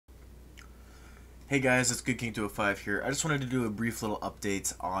Hey guys, it's Good King 205 here. I just wanted to do a brief little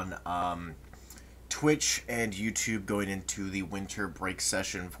update on Twitch and YouTube going into the winter break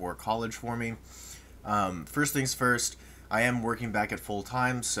session for college for me. First things first, I am working back at full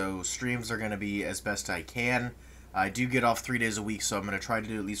time, so streams are going to be as best I can. I do get off 3 days a week, so I'm going to try to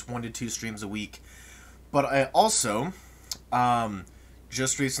do at least 1 to 2 streams a week. But I also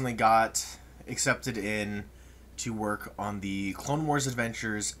just recently got accepted in to work on the Clone Wars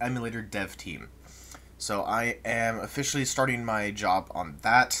Adventures emulator dev team. So I am officially starting my job on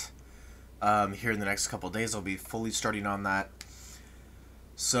that. Here in the next couple of days, I'll be fully starting on that.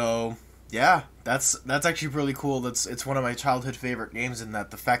 So yeah, that's actually really cool. It's one of my childhood favorite games, and that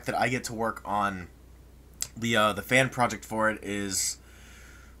the fact that I get to work on the fan project for it is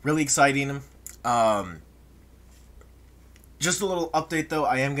really exciting. Just a little update though,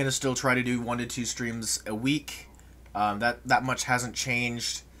 I am gonna still try to do 1 to 2 streams a week. That much hasn't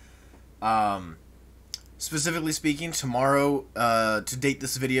changed. Specifically speaking, tomorrow, to date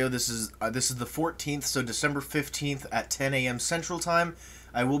this video, this is the 14th, so December 15th at 10 a.m. Central Time,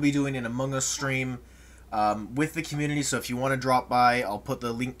 I will be doing an Among Us stream with the community, so if you want to drop by, I'll put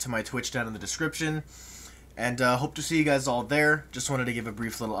the link to my Twitch down in the description, and hope to see you guys all there. Just wanted to give a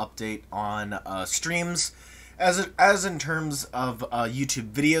brief little update on streams. As in terms of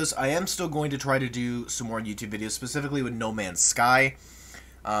YouTube videos, I am still going to try to do some more YouTube videos, specifically with No Man's Sky.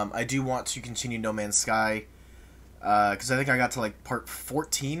 I do want to continue No Man's Sky, because I think I got to like part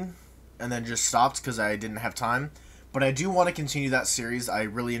 14 and then just stopped because I didn't have time. But I do want to continue that series. I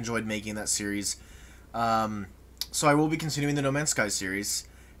really enjoyed making that series. So I will be continuing the No Man's Sky series,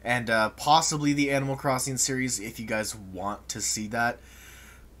 and possibly the Animal Crossing series if you guys want to see that.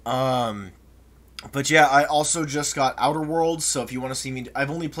 But yeah, I also just got Outer Worlds, so if you want to see me, I've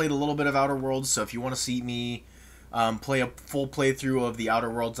only played a little bit of Outer Worlds, so if you want to see me play a full playthrough of the Outer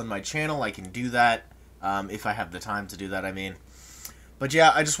Worlds on my channel, I can do that, if I have the time to do that, I mean. But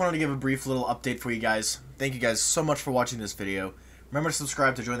yeah, I just wanted to give a brief little update for you guys. Thank you guys so much for watching this video. Remember to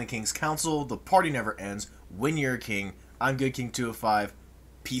subscribe to join the King's Council. The party never ends when you're a king. I'm Good King 205.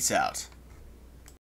 Peace out.